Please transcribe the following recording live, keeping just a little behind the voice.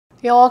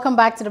You're welcome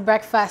back to the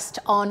breakfast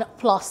on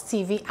Plus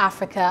TV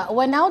Africa.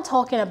 We're now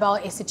talking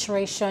about a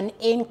situation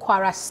in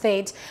Kwara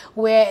State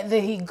where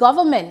the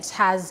government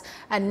has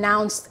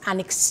announced an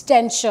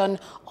extension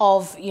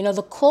of,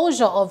 the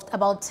closure of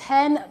about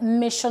 10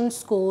 mission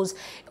schools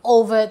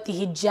over the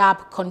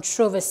hijab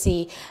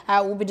controversy.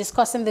 We'll be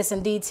discussing this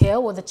in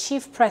detail with the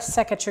Chief Press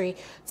Secretary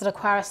to the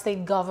Kwara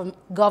State Governor,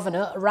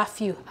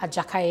 Rafiu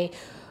Ajakaye.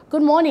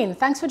 Good morning.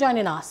 Thanks for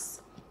joining us.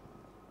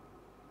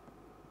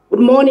 Good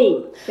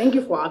morning. Thank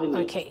you for having me.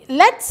 Okay,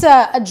 let's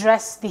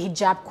address the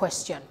hijab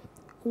question.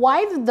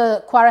 Why did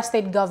the Kwara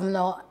State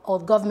governor or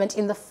government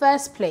in the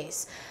first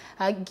place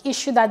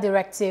issue that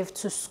directive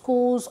to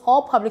schools,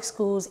 all public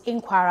schools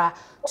in Kwara,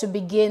 to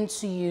begin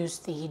to use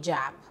the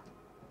hijab?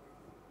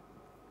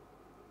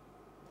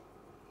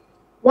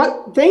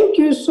 Well, thank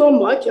you so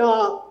much.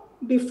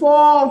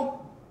 Before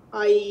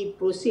I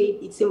proceed,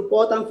 it's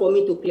important for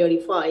me to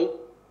clarify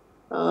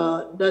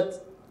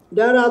that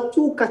there are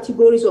two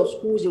categories of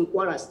schools in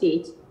Kwara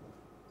State.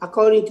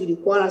 According to the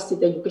Kwara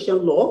State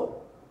Education Law,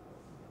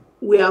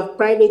 we have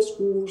private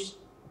schools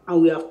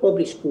and we have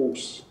public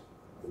schools.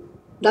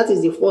 That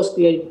is the first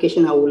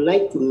clarification I would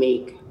like to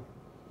make.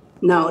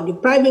 Now, the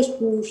private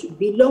schools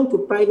belong to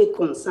private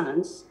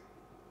concerns,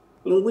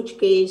 in which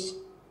case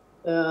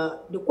the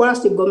Kwara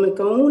State government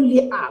can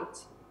only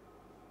act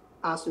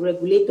as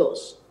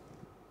regulators.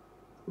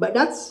 But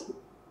that's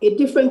a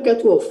different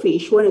kettle of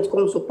fish when it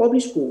comes to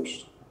public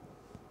schools.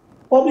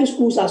 Public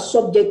schools are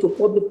subject to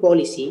public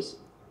policies,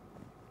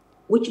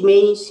 which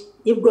means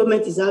if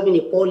government is having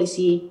a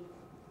policy,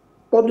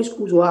 public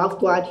schools will have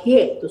to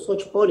adhere to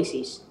such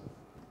policies.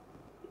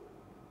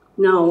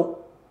 Now,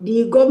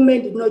 the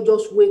government did not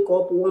just wake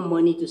up one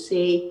morning to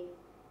say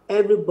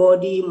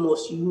everybody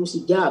must use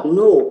hijab.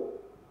 No.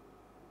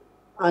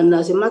 And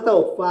as a matter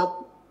of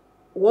fact,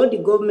 what the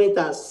government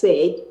has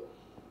said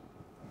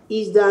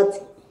is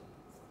that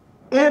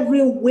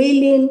every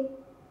willing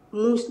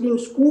Muslim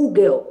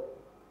schoolgirl,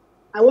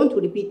 I want to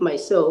repeat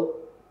myself,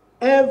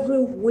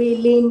 every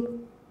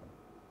willing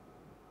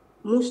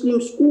Muslim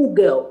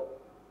schoolgirl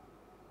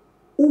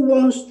who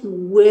wants to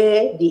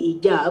wear the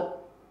hijab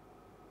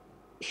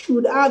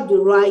should have the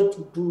right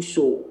to do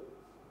so.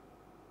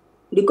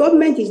 The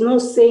government is not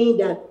saying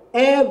that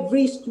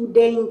every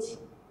student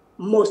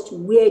must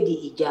wear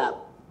the hijab.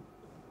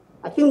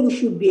 I think we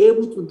should be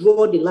able to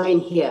draw the line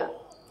here.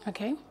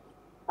 Okay.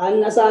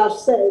 And as I have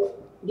said,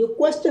 the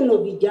question of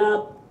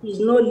hijab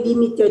is not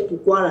limited to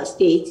Kwara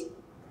State.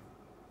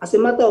 As a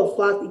matter of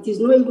fact, it is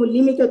not even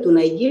limited to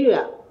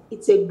Nigeria.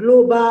 It's a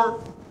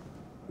global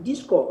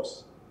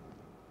discourse.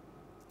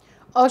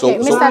 Okay,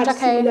 Mr.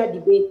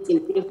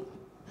 Ajakaye.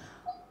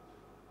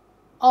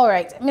 All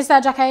right, Mr.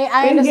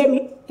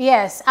 Ajakaye,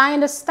 yes, I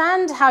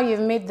understand how you've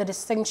made the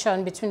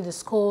distinction between the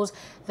schools.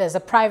 There's the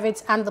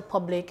private and the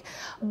public.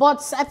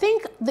 But I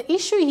think the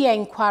issue here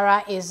in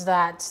Kwara is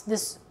that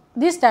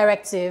this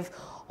directive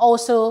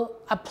also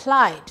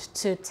applied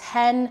to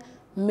 10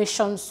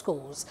 mission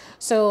schools.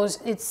 So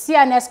it's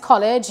CNS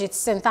College, it's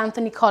St.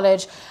 Anthony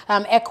College,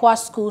 Ekwa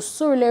School,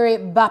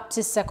 Surulere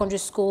Baptist Secondary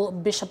School,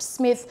 Bishop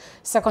Smith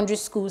Secondary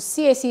School,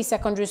 CAC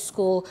Secondary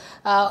School,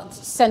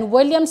 St.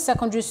 William's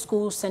Secondary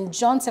School, St.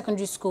 John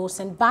Secondary School,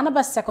 St.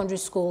 Barnabas Secondary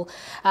School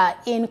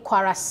in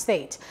Kwara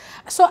State.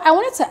 So I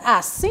wanted to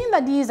ask, seeing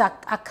that these are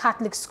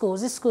Catholic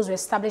schools, these schools were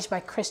established by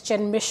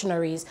Christian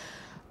missionaries,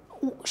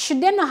 should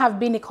there not have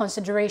been a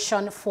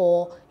consideration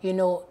for,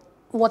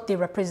 what they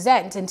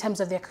represent in terms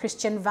of their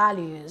Christian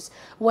values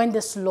when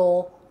this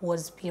law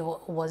was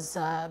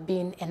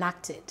being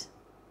enacted?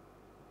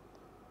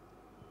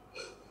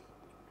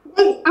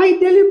 Well, I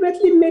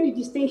deliberately made the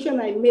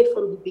distinction I made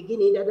from the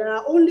beginning that there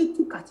are only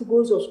two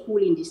categories of school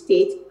in the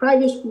state,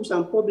 private schools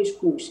and public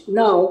schools.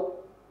 Now,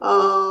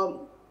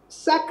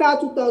 circa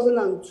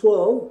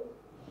 2012,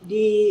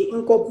 the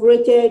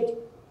Incorporated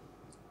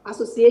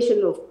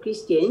Association of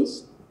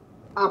Christians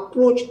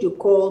approached the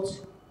court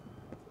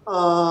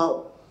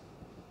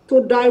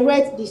to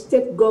direct the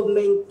state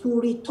government to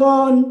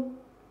return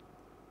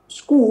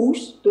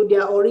schools to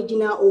their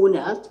original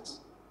owners,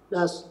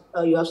 as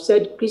you have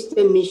said,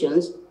 Christian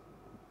missions.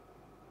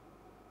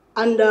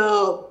 And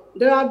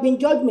there have been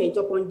judgment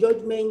upon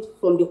judgment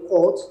from the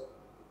court,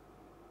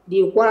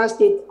 the Kwara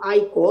State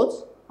High Court,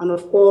 and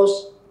of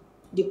course,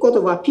 the Court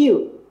of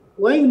Appeal.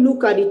 When you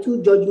look at the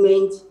two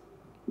judgments,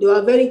 they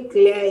were very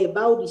clear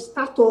about the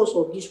status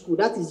of this school.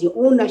 That is the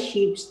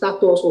ownership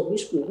status of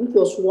this school, which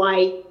was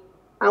why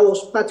I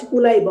was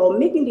particular about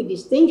making the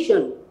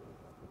distinction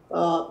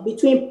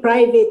between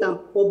private and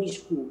public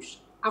schools.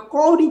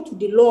 According to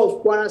the law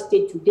of Kwara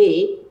State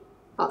today,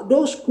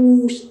 those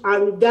schools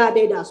are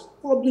regarded as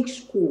public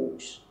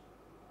schools.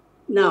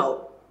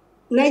 Now,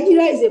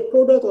 Nigeria is a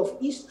product of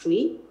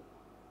history.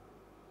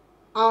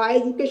 Our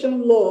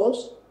education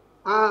laws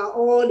are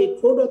all a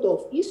product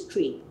of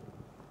history.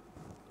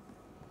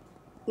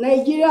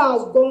 Nigeria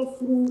has gone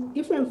through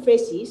different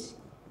phases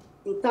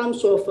in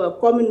terms of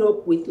coming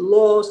up with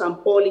laws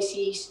and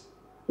policies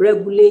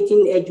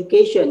regulating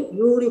education.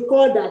 You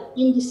recall that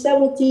in the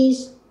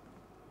 70s,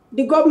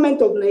 the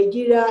government of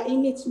Nigeria,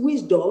 in its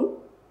wisdom,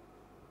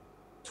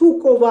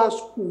 took over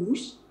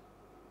schools.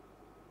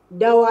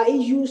 There were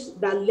issues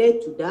that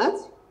led to that.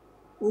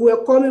 We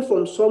were coming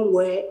from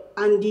somewhere,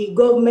 and the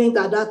government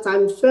at that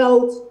time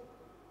felt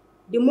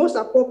the most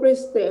appropriate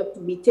step to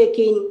be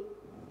taken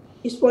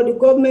is for the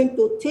government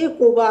to take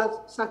over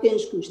certain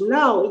schools.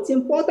 Now, it's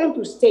important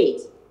to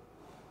state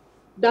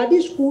that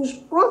these schools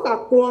cut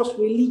across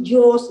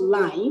religious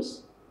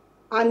lines,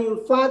 and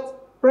in fact,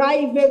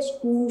 private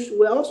schools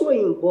were also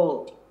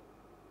involved.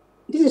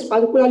 This is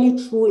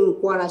particularly true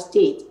in Kwara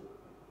State.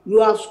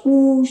 You have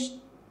schools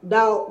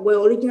that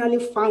were originally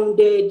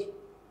founded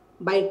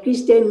by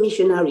Christian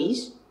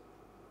missionaries,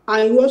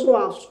 and you also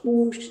have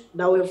schools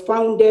that were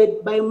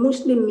founded by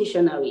Muslim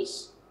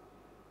missionaries.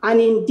 And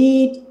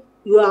indeed,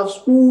 you have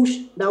schools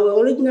that were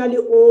originally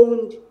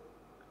owned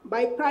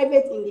by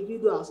private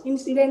individuals.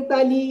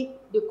 Incidentally,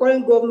 the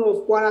current governor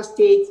of Kwara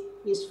State,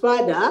 his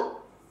father,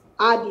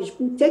 had the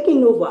school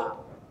taken over.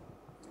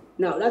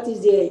 Now, that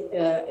is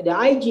the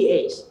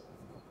IGS.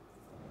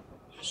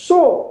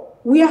 So,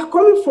 we are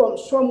coming from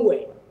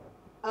somewhere.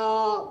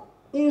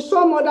 In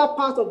some other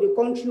part of the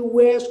country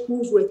where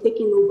schools were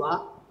taken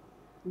over,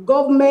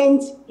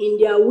 government, in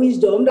their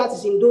wisdom, that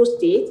is in those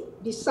states,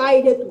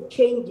 decided to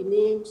change the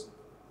names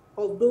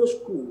of those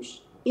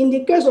schools. In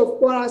the case of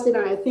Kwara State,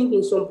 and I think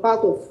in some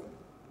part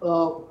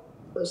of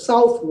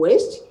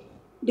Southwest,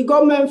 the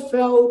government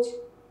felt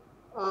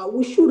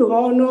we should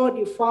honor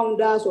the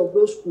founders of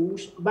those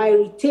schools by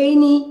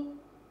retaining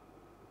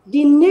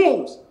the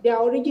names,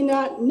 their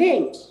original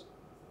names.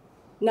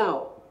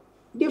 Now,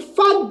 the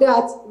fact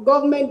that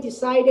government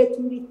decided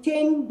to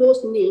retain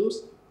those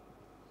names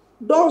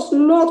does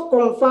not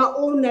confer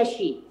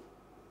ownership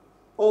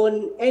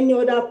on any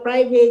other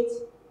private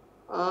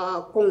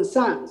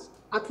concerns.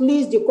 At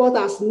least the court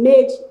has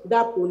made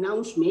that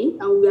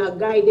pronouncement, and we are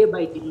guided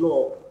by the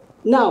law.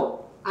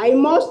 Now, I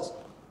must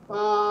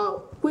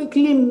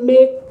quickly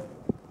make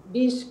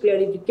this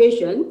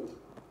clarification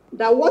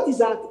that what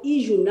is at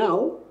issue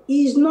now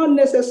is not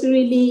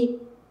necessarily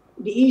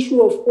the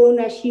issue of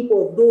ownership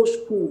of those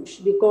schools,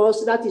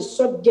 because that is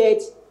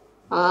subject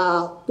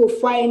to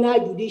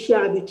final judicial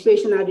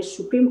arbitration at the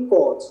Supreme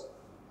Court.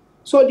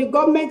 So the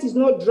government is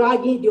not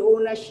dragging the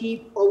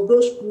ownership of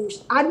those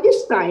schools at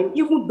this time,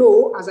 even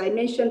though, as I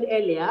mentioned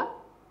earlier,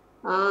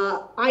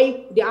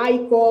 the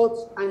High Court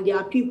and the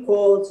Appeal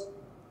Court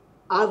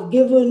have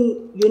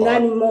given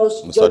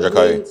unanimous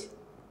judgment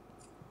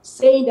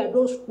saying that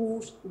those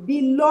schools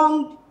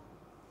belonged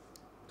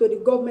to the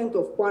government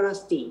of Kwara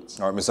State.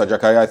 All right, Mr.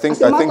 Jakai, I think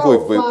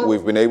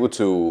we've been able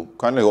to,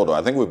 kindly hold on,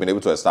 I think we've been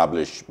able to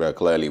establish very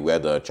clearly where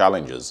the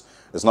challenge is.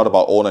 It's not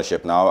about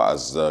ownership now,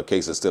 as the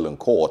case is still in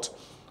court,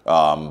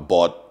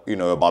 but, you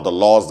know, about the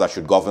laws that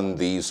should govern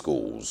these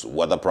schools,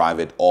 whether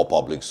private or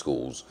public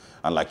schools.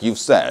 And like you've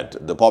said,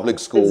 the public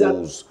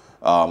schools,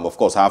 of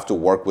course, have to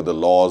work with the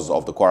laws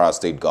of the Kwara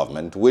State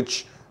government,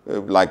 which,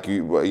 like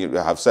you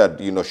have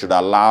said, you know, should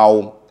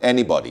allow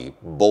anybody,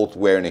 both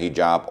wearing a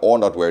hijab or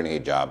not wearing a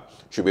hijab,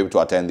 should be able to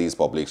attend these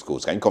public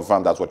schools. Can you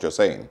confirm that's what you're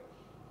saying?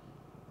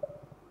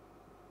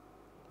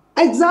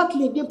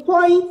 Exactly. The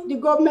point the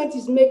government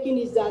is making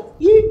is that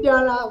if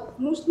there are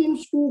Muslim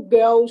school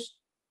girls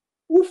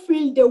who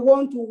feel they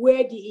want to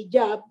wear the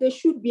hijab, they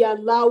should be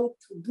allowed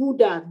to do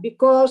that,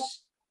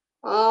 because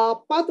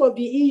part of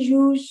the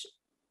issues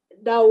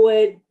that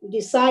were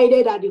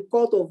decided at the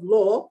court of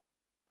law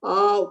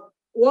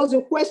was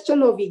a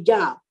question of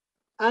hijab.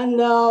 And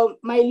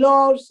my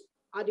lords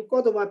at the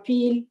Court of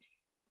Appeal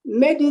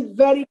made it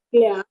very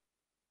clear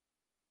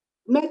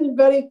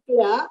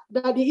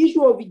that the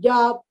issue of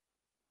hijab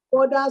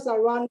borders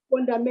around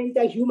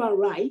fundamental human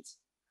rights,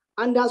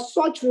 and that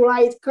such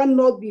rights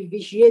cannot be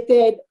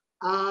vitiated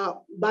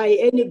by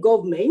any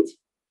government.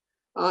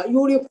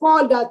 You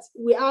recall that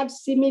we had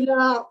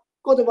similar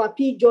Court of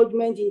Appeal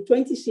judgment in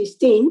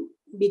 2016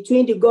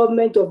 between the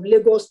government of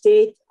Lagos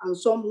State and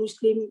some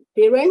Muslim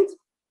parents.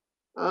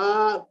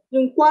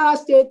 In Kwara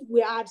State,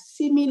 we had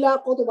similar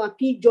Court of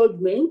Appeal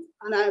judgment,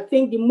 and I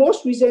think the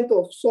most recent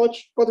of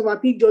such Court of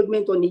Appeal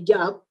judgment on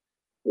hijab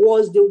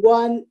was the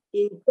one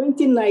in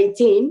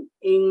 2019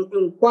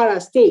 in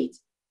Kwara State.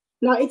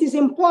 Now, it is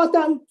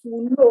important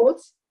to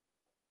note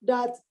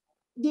that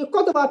the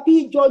Court of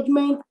Appeal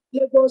judgment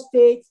in Lagos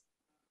State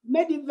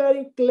made it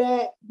very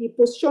clear the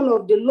position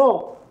of the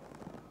law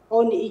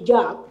on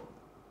hijab.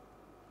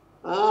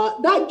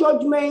 That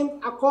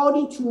judgment,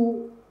 according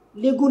to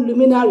legal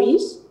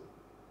luminaries,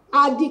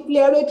 are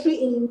declaratory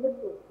in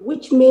nature,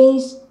 which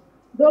means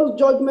those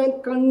judgments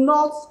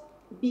cannot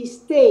be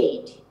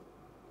stayed.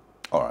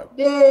 All right.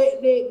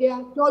 They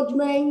are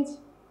judgments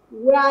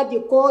where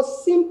the court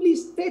simply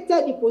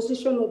stated the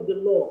position of the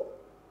law.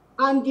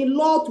 And the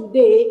law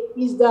today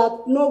is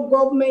that no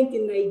government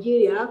in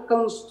Nigeria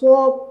can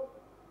stop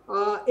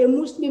a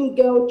Muslim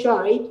girl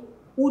child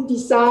who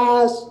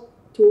desires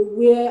to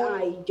wear a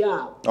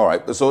hijab. All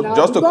right. So now,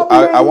 just to,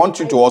 I want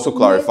you to also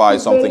clarify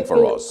something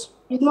for us.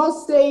 It's not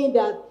saying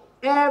that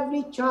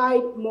every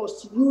child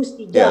must use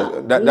hijab.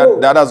 Yeah,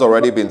 that has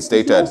already been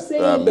stated,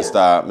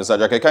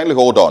 Mr. Jake. Kindly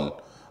hold on.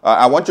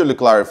 I want you to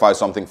clarify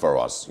something for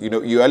us.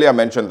 You earlier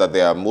mentioned that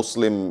there are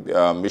Muslim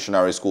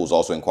missionary schools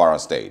also in Kwara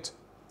State.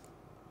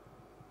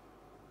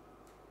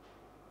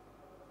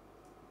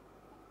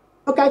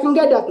 Okay, I can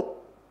get that.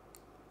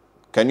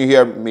 Can you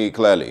hear me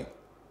clearly?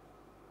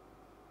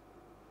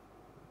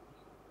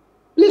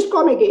 Please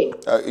come again.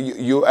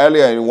 You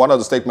earlier, in one of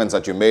the statements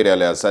that you made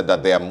earlier, said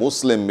that there are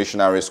Muslim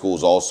missionary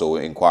schools also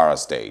in Kwara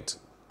State.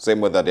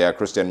 Same way that there are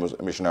Christian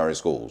missionary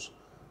schools.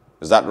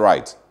 Is that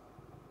right?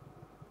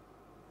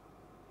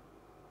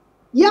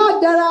 Yeah,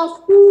 there are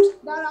schools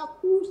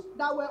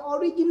that were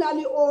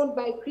originally owned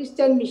by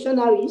Christian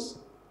missionaries,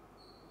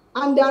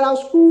 and there are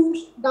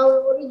schools that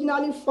were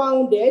originally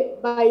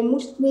founded by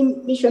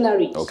Muslim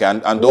missionaries. Okay,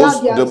 and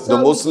those the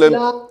Muslim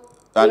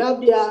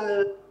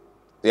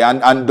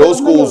and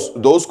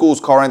those schools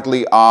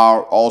currently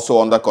are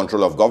also under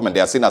control of government.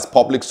 They are seen as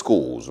public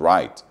schools,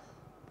 right?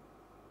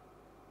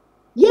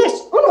 Yes,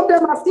 all of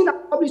them are seen as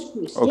public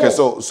schools. Okay, yes.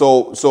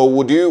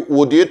 So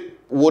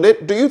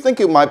do you think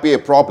it might be a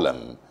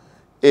problem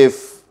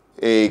if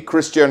a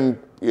Christian,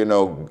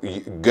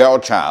 girl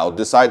child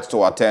decides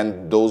to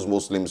attend those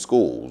Muslim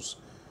schools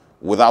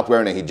without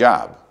wearing a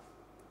hijab?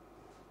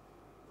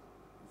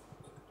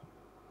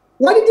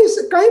 What it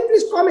is? Can you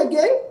please come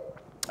again?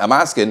 I'm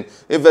asking,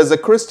 if there's a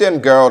Christian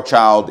girl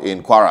child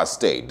in Kwara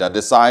State that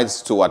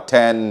decides to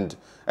attend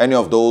any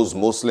of those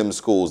Muslim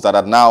schools that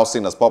are now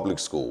seen as public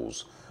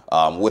schools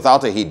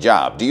without a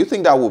hijab, do you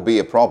think that would be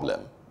a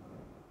problem?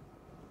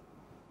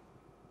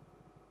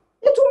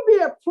 It won't be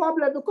a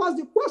problem because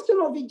the question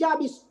of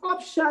hijab is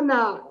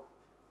optional.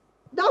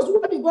 That's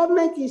what the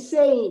government is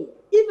saying.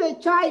 If a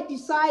child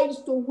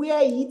decides to wear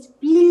it,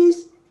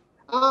 please,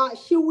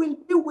 she will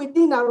be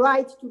within her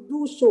right to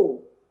do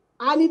so.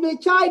 And if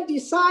a child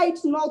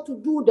decides not to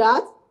do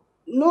that,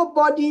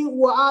 nobody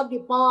will have the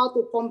power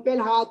to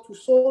compel her to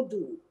so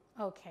do.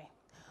 Okay.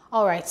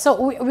 All right.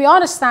 So we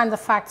understand the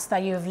facts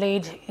that you've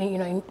laid,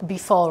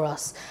 before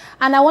us.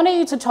 And I wanted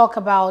you to talk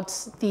about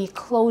the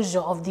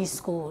closure of these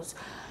schools.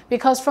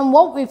 Because from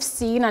what we've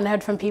seen and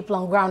heard from people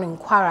on ground in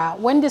Kwara,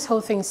 when this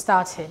whole thing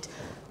started,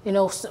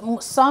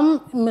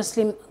 some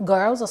Muslim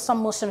girls or some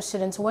Muslim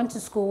students went to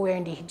school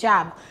wearing the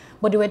hijab,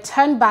 but they were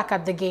turned back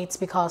at the gates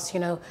because,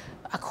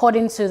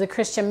 according to the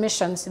Christian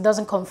missions, it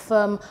doesn't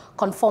conform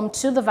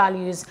to the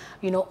values,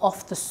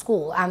 of the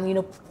school.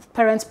 And,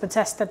 parents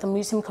protested, the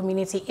Muslim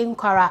community in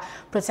Kwara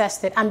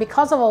protested. And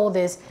because of all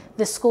this,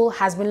 the school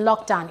has been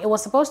locked down. It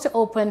was supposed to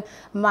open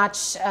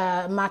March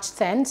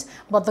 10th,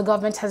 but the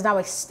government has now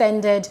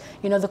extended,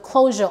 the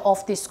closure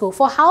of this school.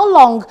 For how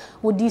long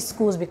would these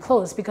schools be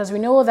closed? Because we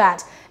know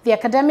that the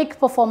academic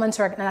performance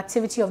or an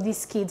activity of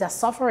these kids are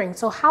suffering.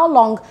 So how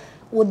long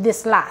would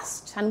this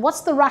last? And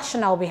what's the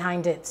rationale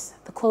behind it,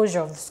 the closure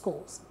of the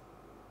schools?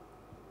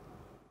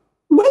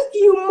 Well,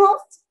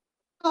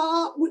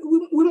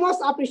 we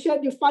must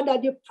appreciate the fact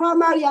that the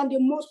primary and the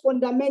most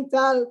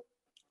fundamental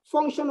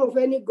function of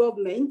any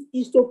government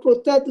is to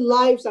protect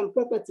lives and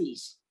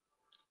properties.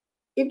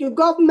 If the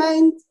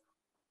government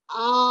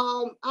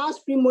has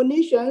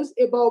premonitions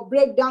about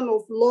breakdown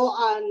of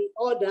law and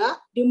order,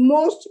 the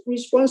most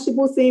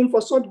responsible thing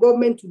for such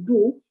government to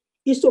do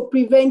is to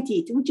prevent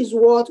it, which is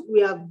what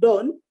we have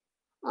done.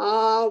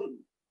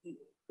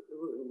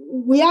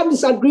 We have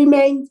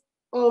disagreement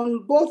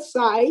on both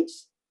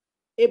sides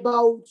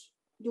about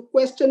the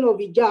question of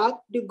hijab.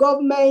 The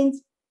government,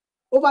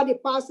 over the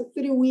past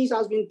 3 weeks,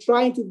 has been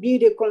trying to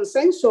build a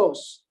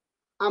consensus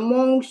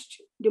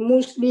amongst the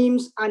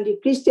Muslims and the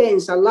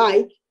Christians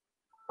alike.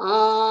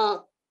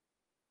 The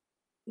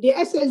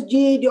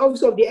SSG, the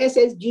office of the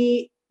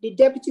SSG, the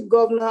deputy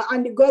governor,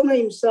 and the governor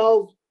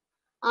himself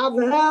have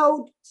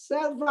held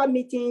several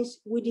meetings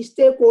with the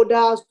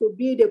stakeholders to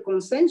build a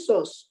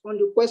consensus on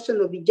the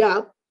question of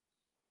hijab.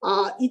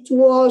 It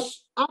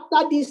was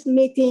after these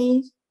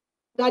meetings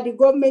that the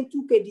government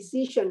took a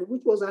decision,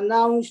 which was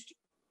announced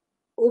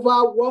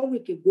over 1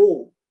 week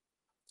ago.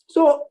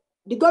 So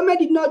the government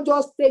did not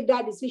just take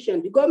that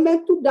decision. The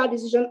government took that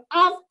decision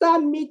after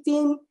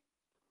meeting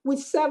with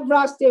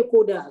several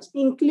stakeholders,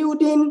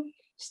 including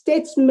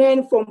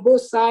statesmen from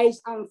both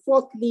sides and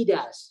thought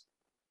leaders.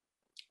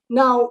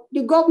 Now,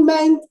 the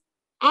government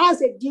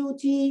has a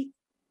duty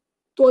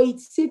to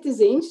its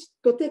citizens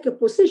to take a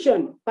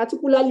position,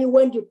 particularly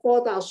when the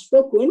court has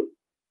spoken,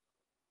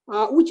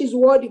 which is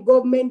what the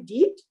government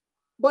did.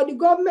 But the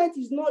government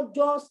is not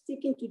just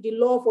sticking to the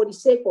law for the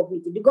sake of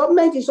it. The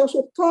government is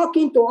also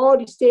talking to all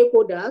the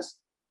stakeholders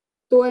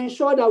to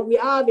ensure that we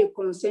have a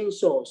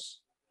consensus.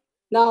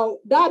 Now,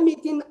 that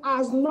meeting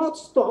has not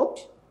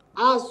stopped.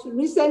 As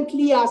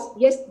recently as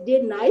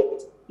yesterday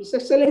night, His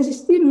Excellency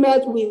still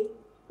met with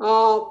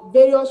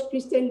various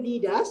Christian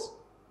leaders.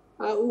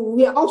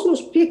 We are also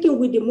speaking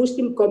with the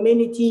Muslim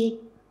community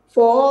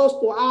for us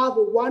to have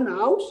one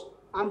house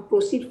and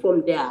proceed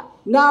from there.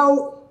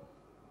 Now,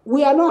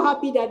 we are not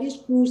happy that these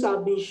schools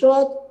have been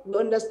shut. We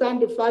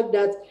understand the fact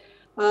that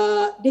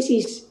this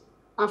is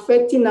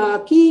affecting our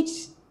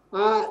kids.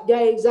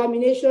 their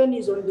examination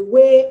is on the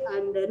way,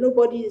 and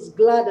nobody is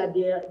glad that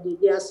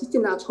they are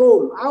sitting at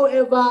home.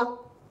 However,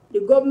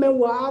 the government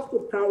will have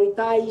to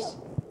prioritize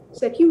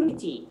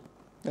security.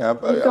 Yeah,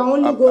 but you can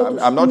only go to school,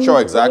 I'm not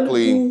sure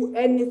exactly. You can only do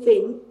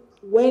anything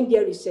when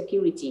there is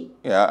security.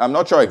 Yeah, I'm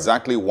not sure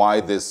exactly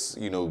why this,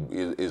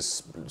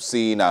 is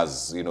seen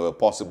as, a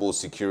possible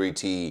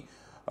security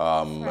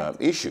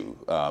issue.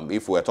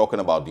 If we're talking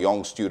about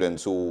young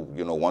students who,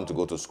 want to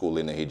go to school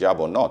in a hijab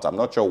or not, I'm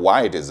not sure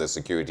why it is a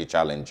security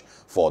challenge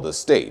for the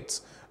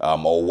state,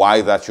 or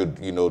why that should,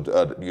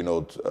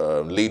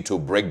 lead to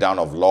breakdown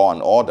of law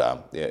and order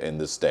in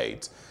the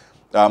state.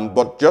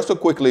 But just to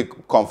quickly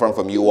confirm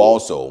from you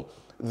also,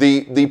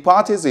 the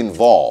parties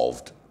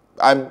involved,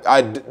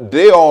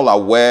 they all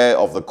aware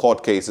of the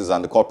court cases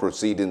and the court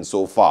proceedings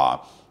so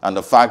far, and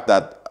the fact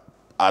that,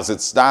 as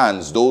it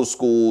stands, those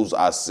schools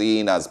are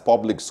seen as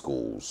public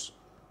schools?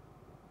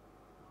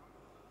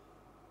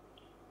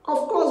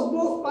 Of course,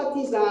 both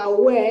parties are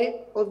aware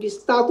of the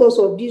status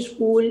of this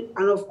school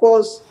and, of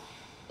course,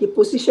 the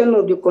position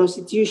of the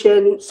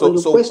Constitution on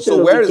the question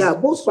of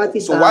hijab. Both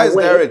parties are aware. So why is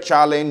there a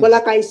challenge? But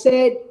like I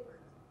said,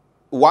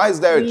 why is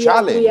there a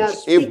challenge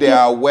if they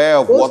are aware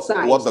of what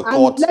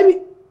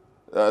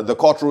the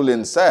court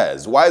ruling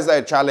says? Why is there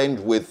a challenge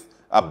with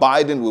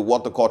abiding with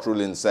what the court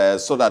ruling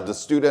says, so that the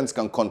students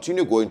can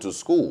continue going to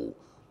school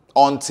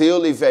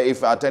until,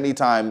 if at any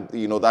time,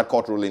 that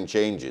court ruling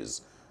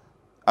changes?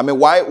 I mean,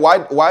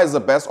 why is the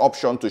best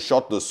option to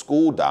shut the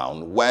school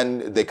down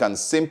when they can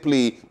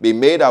simply be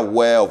made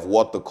aware of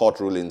what the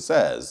court ruling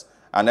says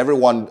and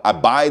everyone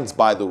abides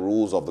by the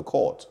rules of the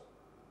court?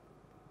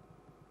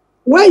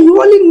 Well,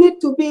 you only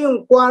need to be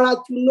in Kwara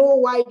to know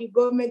why the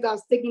government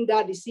has taken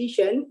that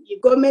decision. The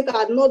government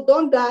had not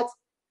done that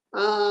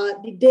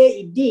the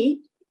day it did.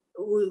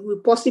 We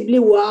possibly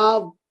will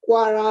have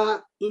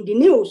Kwara in the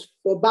news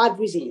for bad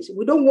reasons.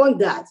 We don't want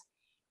that.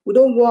 We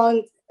don't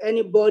want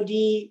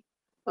anybody,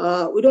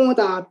 we don't want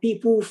our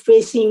people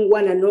facing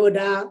one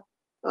another.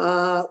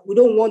 We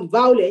don't want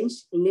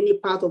violence in any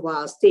part of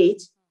our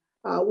state,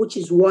 which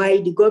is why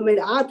the government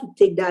had to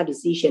take that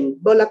decision.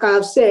 But like I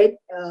have said,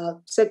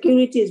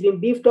 security has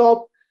been beefed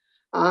up.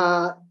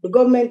 The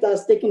government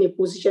has taken a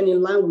position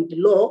in line with the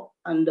law,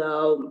 and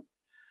okay.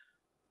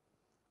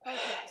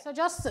 So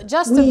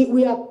just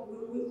we are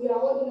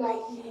holding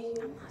our people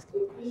to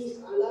please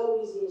allow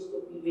reasons to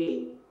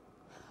prevail.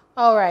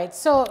 All right.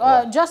 So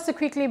just to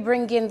quickly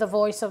bring in the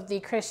voice of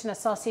the Christian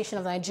Association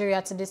of Nigeria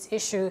to this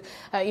issue,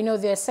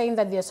 they're saying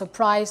that they're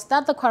surprised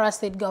that the Kwara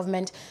State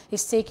government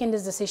is taking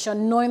this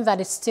decision, knowing that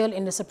it's still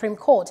in the Supreme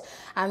Court.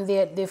 And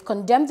they've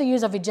condemned the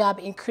use of hijab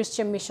in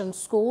Christian mission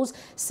schools,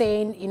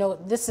 saying,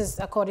 this is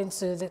according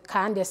to the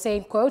CAN, they're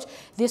saying, quote,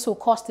 this will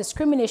cause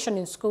discrimination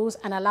in schools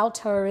and allow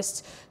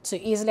terrorists to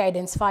easily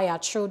identify our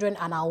children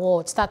and our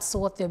wards. That's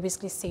what they're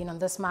basically saying on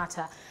this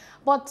matter.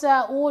 But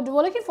we're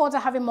looking forward to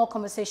having more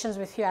conversations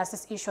with you as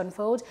this issue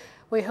unfolds.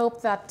 We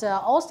hope that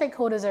all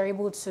stakeholders are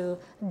able to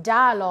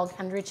dialogue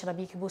and reach an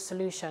amicable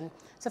solution.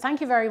 So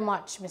thank you very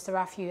much, Mr.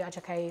 Rafiu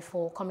Ajakaye,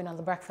 for coming on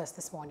The Breakfast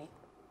this morning.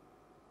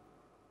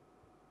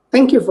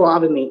 Thank you for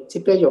having me. It's a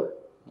pleasure.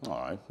 All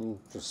right. I'm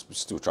just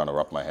still trying to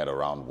wrap my head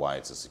around why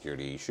it's a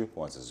security issue,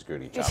 why it's a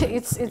security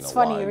challenge. It's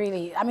funny,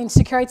 really. I mean,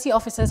 security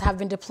officers have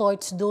been deployed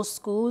to those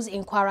schools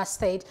in Kwara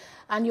State,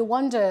 and you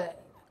wonder,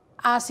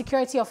 our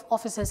security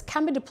officers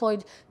can be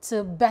deployed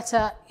to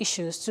better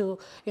issues, to,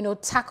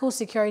 tackle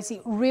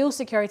security, real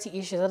security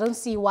issues. I don't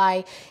see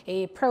why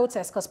a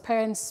protest, because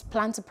parents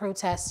plan to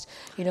protest,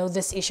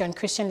 this issue, and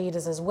Christian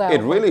leaders as well. It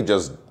really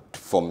just,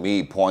 for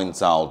me,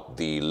 points out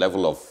the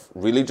level of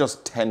religious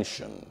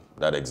tension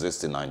that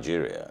exists in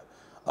Nigeria.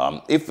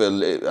 If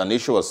an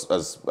issue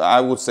as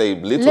I would say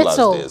little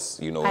as this,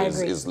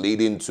 is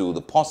leading to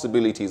the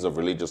possibilities of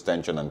religious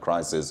tension and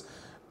crisis,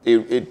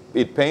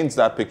 it paints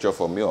that picture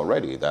for me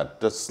already,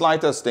 that the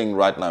slightest thing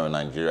right now in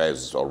Nigeria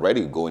is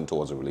already going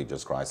towards a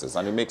religious crisis,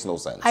 and it makes no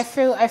sense. I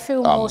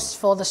feel most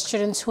for the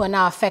students who are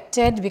now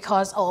affected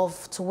because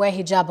of to wear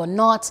hijab or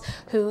not,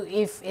 who,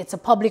 if it's a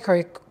public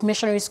or a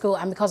missionary school,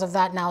 and because of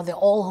that now they're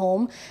all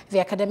home, the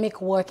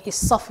academic work is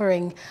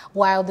suffering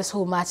while this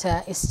whole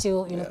matter is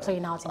still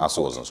playing out.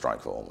 ASU was on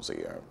strike for almost a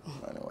year.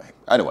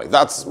 Anyway,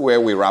 that's where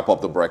we wrap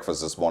up The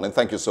Breakfast this morning.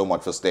 Thank you so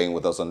much for staying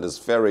with us on this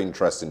very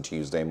interesting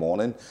Tuesday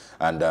morning,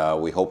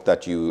 and we hope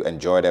that you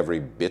enjoyed every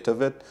bit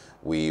of it.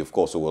 We, of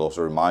course, will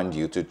also remind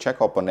you to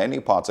check up on any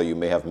parts that you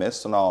may have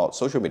missed on our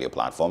social media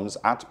platforms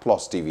at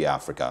Plus TV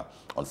Africa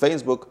on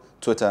Facebook,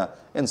 Twitter,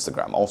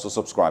 Instagram. Also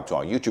subscribe to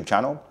our YouTube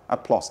channel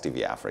at Plus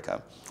TV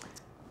Africa.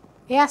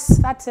 Yes,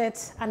 that's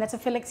it. Annetta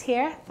Felix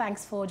here.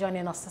 Thanks for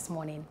joining us this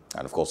morning.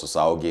 And of course,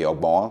 Osaogi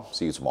Ogbon.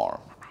 See you tomorrow.